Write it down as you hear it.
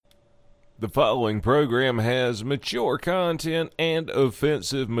The following program has mature content and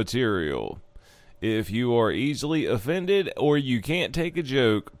offensive material. If you are easily offended or you can't take a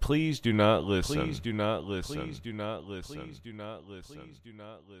joke, please do not listen. Please do not listen. Please do not listen. Please do not listen. Please do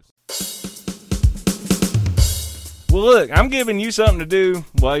not listen. Well, look, I'm giving you something to do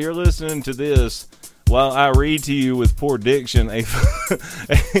while you're listening to this. While I read to you with poor diction a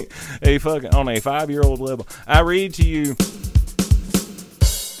fucking on a 5-year-old level, I read to you.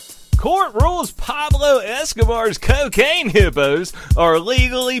 Court rules Pablo Escobar's cocaine hippos are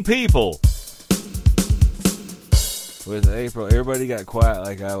legally people. With April, everybody got quiet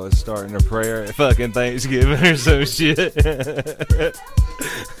like I was starting a prayer at fucking Thanksgiving or some shit. The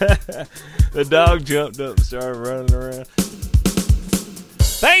dog jumped up and started running around.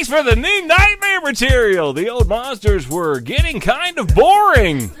 Thanks for the new nightmare material. The old monsters were getting kind of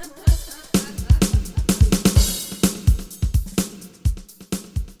boring.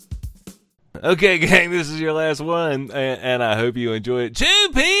 Okay, gang, this is your last one, and I hope you enjoy it. 2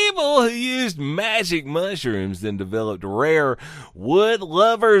 people who used magic mushrooms then developed rare wood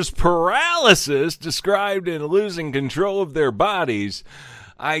lovers paralysis, described in losing control of their bodies.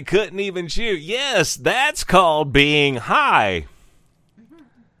 I couldn't even chew. Yes, that's called being high.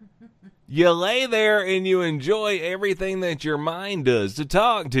 You lay there and you enjoy everything that your mind does to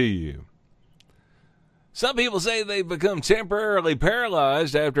talk to you. Some people say they've become temporarily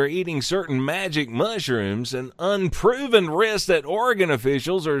paralyzed after eating certain magic mushrooms, an unproven risk that Oregon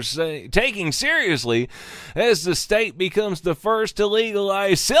officials are taking seriously as the state becomes the first to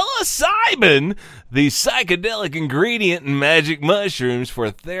legalize psilocybin, the psychedelic ingredient in magic mushrooms, for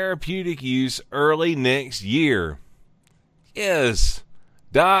therapeutic use early next year. Yes,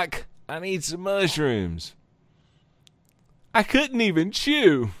 Doc, I need some mushrooms. I couldn't even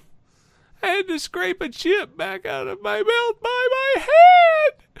chew. I had to scrape a chip back out of my mouth by my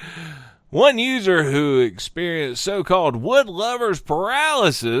head. One user who experienced so-called wood lovers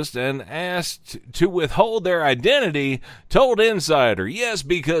paralysis and asked to withhold their identity told Insider, yes,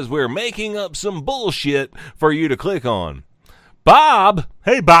 because we're making up some bullshit for you to click on. Bob,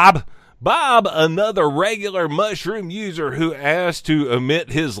 hey Bob, another regular mushroom user who asked to omit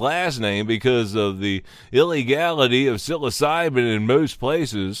his last name because of the illegality of psilocybin in most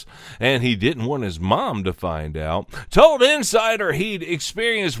places, and he didn't want his mom to find out, told Insider he'd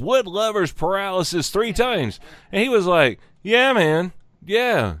experienced wood lovers paralysis 3 times. And he was like, yeah, man,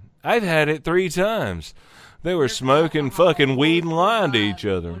 yeah, I've had it 3 times. They were smoking fucking weed and lying to each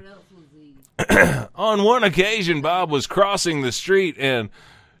other. On one occasion, Bob was crossing the street and,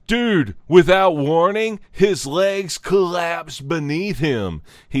 dude, without warning, his legs collapsed beneath him.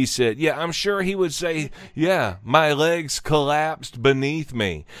 He said, yeah, I'm sure he would say, yeah, my legs collapsed beneath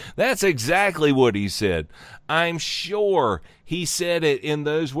me. That's exactly what he said. I'm sure he said it in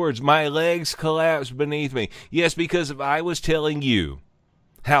those words. My legs collapsed beneath me. Yes, because if I was telling you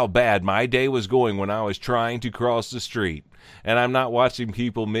how bad my day was going when I was trying to cross the street, and I'm not watching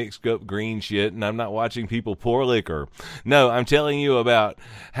people mix up green shit, and I'm not watching people pour liquor. No, I'm telling you about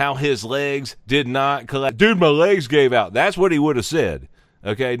how his legs did not collapse. Dude, my legs gave out. That's what he would have said.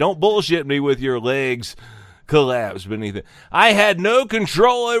 Okay, don't bullshit me with your legs collapse beneath it. I had no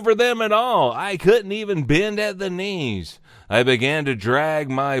control over them at all. I couldn't even bend at the knees. I began to drag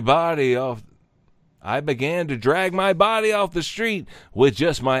my body off the street with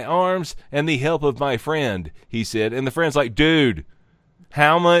just my arms and the help of my friend, he said. And the friend's like, dude,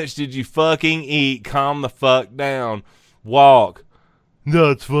 how much did you fucking eat? Calm the fuck down. Walk.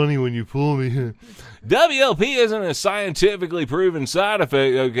 No, it's funny when you pull me. WLP isn't a scientifically proven side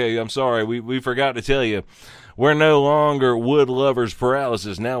effect. Okay, I'm sorry. We forgot to tell you. We're no longer wood lovers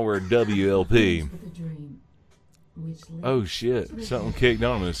paralysis. Now we're WLP. Oh shit, something kicked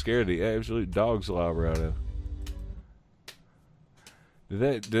on and scared the absolute dog slobber out of.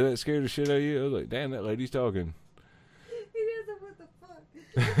 Did that scare the shit out of you? I was like, damn, that lady's talking. He doesn't, what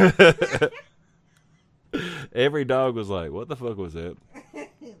the fuck? Every dog was like, what the fuck was that?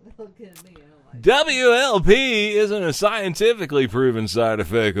 Look at me, like WLP isn't a scientifically proven side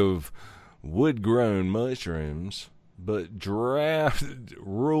effect of wood-grown mushrooms, but draft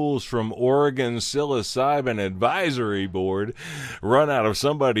rules from Oregon's Psilocybin Advisory Board run out of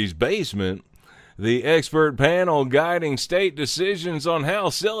somebody's basement. The expert panel guiding state decisions on how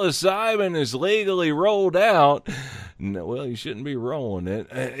psilocybin is legally rolled out, well, you shouldn't be rolling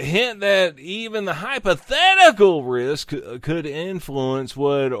it, hint that even the hypothetical risk could influence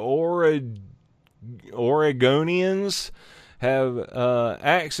what Oregonians have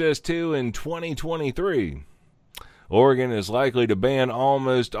access to in 2023. Oregon is likely to ban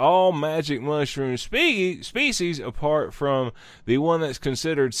almost all magic mushroom species apart from the one that's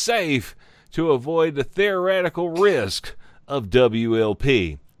considered safe to avoid the theoretical risk of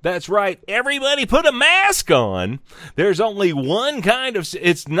WLP. That's right, everybody put a mask on. There's only one kind of,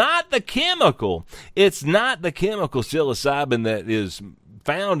 it's not the chemical psilocybin that is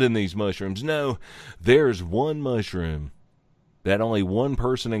found in these mushrooms. No, there's one mushroom that only one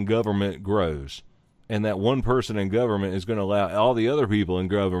person in government grows. And that one person in government is going to allow all the other people in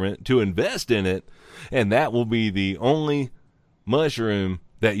government to invest in it. And that will be the only mushroom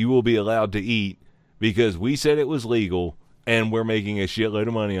that you will be allowed to eat because we said it was legal and we're making a shitload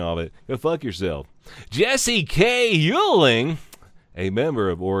of money off it. Go fuck yourself. Jesse K. Euling, a member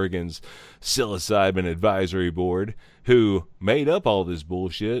of Oregon's Psilocybin Advisory Board, who made up all this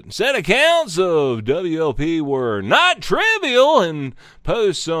bullshit, said accounts of WLP were not trivial and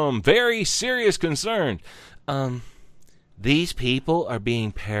posed some very serious concern. These people are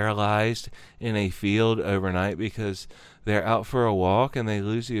being paralyzed in a field overnight because they're out for a walk and they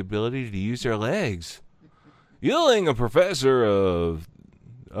lose the ability to use their legs. Euling, a professor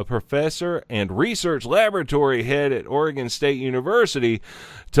and research laboratory head at Oregon State University,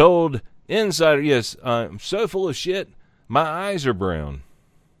 told Insider, yes, I'm so full of shit, my eyes are brown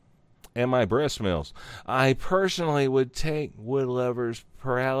and my breath smells. I personally would take wood lovers'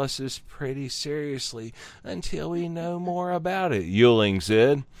 paralysis pretty seriously until we know more about it, Euling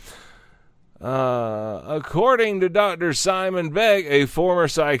said. According to Dr. Simon Beck, a former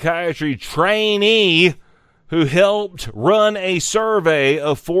psychiatry trainee who helped run a survey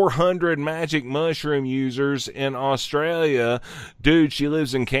of 400 magic mushroom users in Australia. Dude, she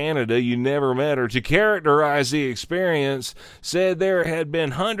lives in Canada. You never met her. To characterize the experience, said there had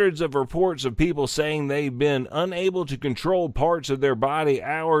been hundreds of reports of people saying they've been unable to control parts of their body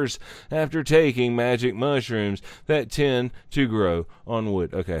hours after taking magic mushrooms that tend to grow on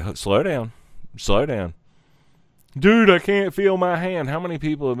wood. Okay, slow down. Slow down. Dude, I can't feel my hand. How many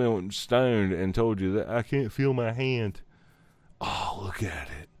people have been stoned and told you that I can't feel my hand? Oh, look at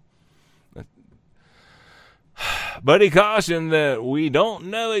it. But he cautioned that we don't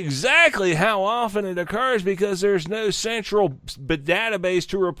know exactly how often it occurs because there's no central database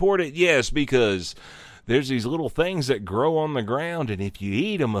to report it. Yes, because there's these little things that grow on the ground, and if you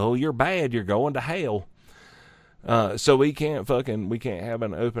eat them, oh, you're bad. You're going to hell. So we can't have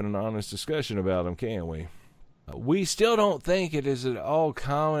an open and honest discussion about them, can we? We still don't think it is at all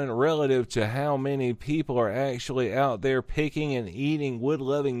common relative to how many people are actually out there picking and eating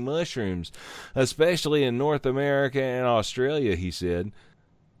wood-loving mushrooms, especially in North America and Australia, he said.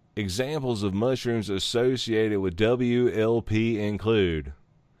 Examples of mushrooms associated with WLP include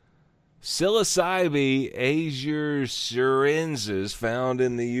Psilocybe azurensis, found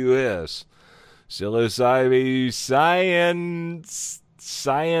in the U.S., Psilocybe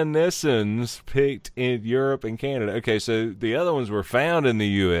cyanescens, picked in Europe and Canada. Okay, so the other ones were found in the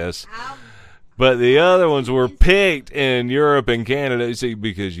U.S., but the other ones were picked in Europe and Canada. See,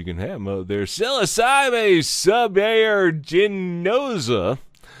 because you can have them. There's Psilocybe subaeruginosa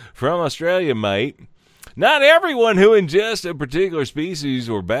from Australia, mate. Not everyone who ingests a particular species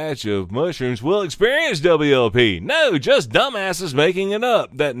or batch of mushrooms will experience WLP. No, just dumbasses making it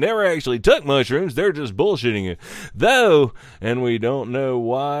up that never actually took mushrooms. They're just bullshitting it. Though, and we don't know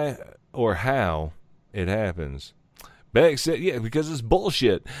why or how it happens. Beck said, yeah, because it's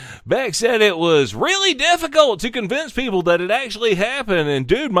bullshit. Beck said it was really difficult to convince people that it actually happened. And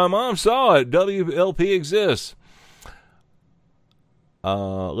dude, my mom saw it. WLP exists.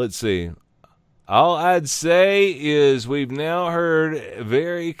 Let's see. All I'd say is we've now heard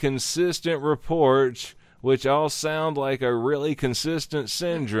very consistent reports, which all sound like a really consistent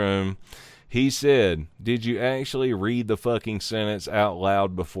syndrome. He said, did you actually read the fucking sentence out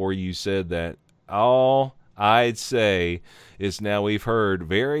loud before you said that? All I'd say is now we've heard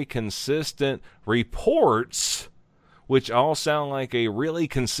very consistent reports, which all sound like a really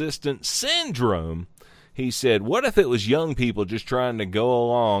consistent syndrome. He said, what if it was young people just trying to go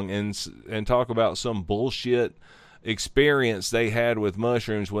along and talk about some bullshit experience they had with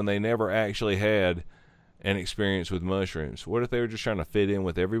mushrooms when they never actually had an experience with mushrooms? What if they were just trying to fit in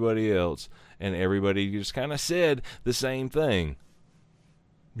with everybody else and everybody just kind of said the same thing?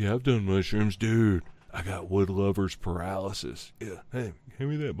 Yeah, I've done mushrooms, dude. I got wood lovers paralysis. Yeah, hey, hand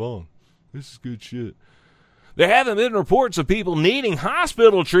me that bong. This is good shit. There haven't been reports of people needing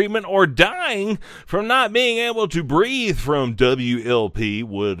hospital treatment or dying from not being able to breathe from WLP,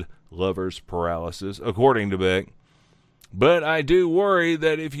 wood lovers paralysis, according to Beck. But I do worry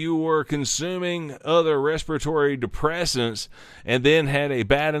that if you were consuming other respiratory depressants and then had a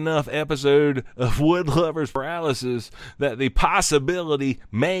bad enough episode of wood lovers paralysis, that the possibility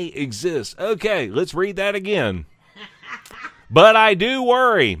may exist. Okay, let's read that again. But I do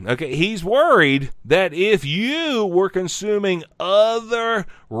worry. Okay, he's worried that if you were consuming other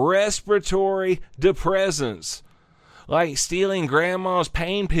respiratory depressants, like stealing grandma's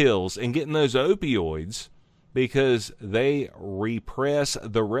pain pills and getting those opioids, because they repress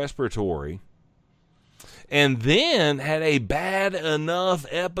the respiratory, and then had a bad enough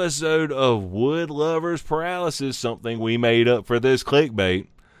episode of wood lovers paralysis, something we made up for this clickbait,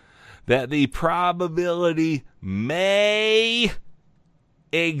 that the probability may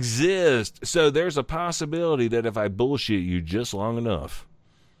exist. So there's a possibility that if I bullshit you just long enough,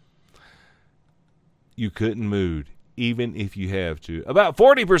 you couldn't move, even if you have to. About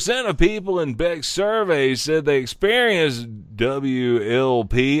 40% of people in Beck's survey said they experienced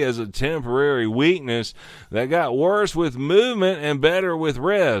WLP as a temporary weakness that got worse with movement and better with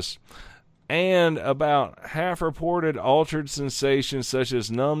rest. And about half reported altered sensations such as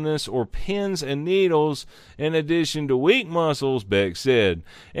numbness or pins and needles in addition to weak muscles, Beck said.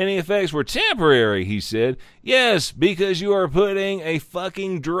 Any effects were temporary, he said. Yes, because you are putting a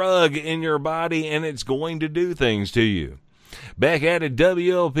fucking drug in your body and it's going to do things to you. Beck added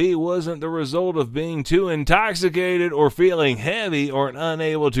WLP wasn't the result of being too intoxicated or feeling heavy or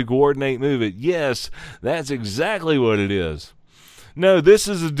unable to coordinate movement. Yes, that's exactly what it is. No, this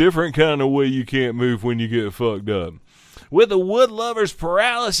is a different kind of way you can't move when you get fucked up. With a wood lover's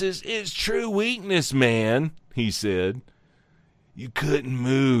paralysis, it's true weakness, man, he said. You couldn't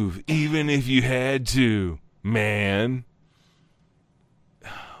move, even if you had to, man.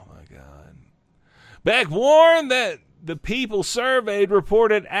 Oh, my God. Beck warned that the people surveyed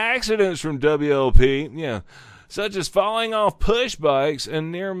reported accidents from WLP, such as falling off push bikes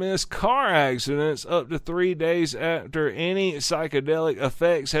and near-miss car accidents up to 3 days after any psychedelic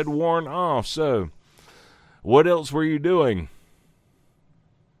effects had worn off. So, what else were you doing?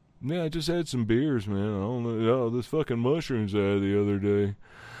 Yeah, I just had some beers, man. I don't know. This fucking mushrooms I had the other day.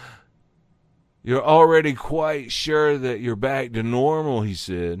 You're already quite sure that you're back to normal, he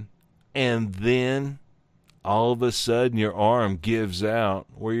said. And then, all of a sudden, your arm gives out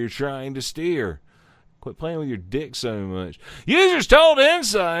where you're trying to steer. Quit playing with your dick so much. Users told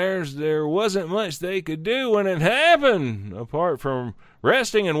insiders there wasn't much they could do when it happened, apart from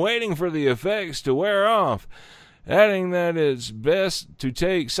resting and waiting for the effects to wear off, adding that it's best to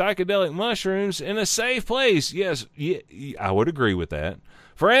take psychedelic mushrooms in a safe place. Yes, I would agree with that.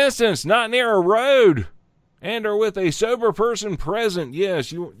 For instance, not near a road and or with a sober person present.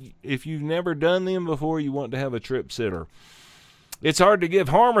 Yes, if you've never done them before, you want to have a trip sitter. It's hard to give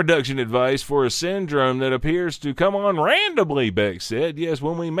harm reduction advice for a syndrome that appears to come on randomly, Beck said. Yes,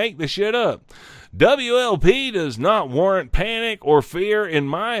 when we make the shit up. WLP does not warrant panic or fear in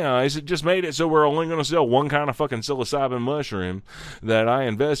my eyes. It just made it so we're only going to sell one kind of fucking psilocybin mushroom that I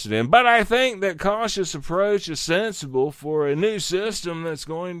invested in. But I think that cautious approach is sensible for a new system that's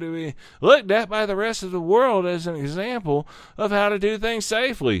going to be looked at by the rest of the world as an example of how to do things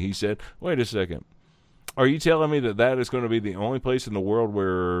safely, he said. Wait a second. Are you telling me that is going to be the only place in the world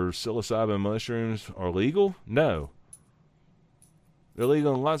where psilocybin mushrooms are legal? No. They're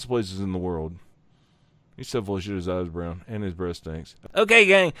legal in lots of places in the world. He's so full of shit, his eyes brown, and his breath stinks. Okay,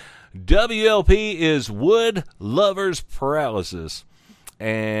 gang. WLP is wood lover's paralysis.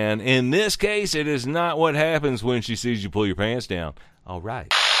 And in this case, it is not what happens when she sees you pull your pants down. All right.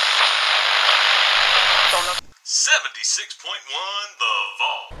 76.1 The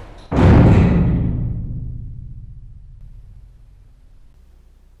Vault.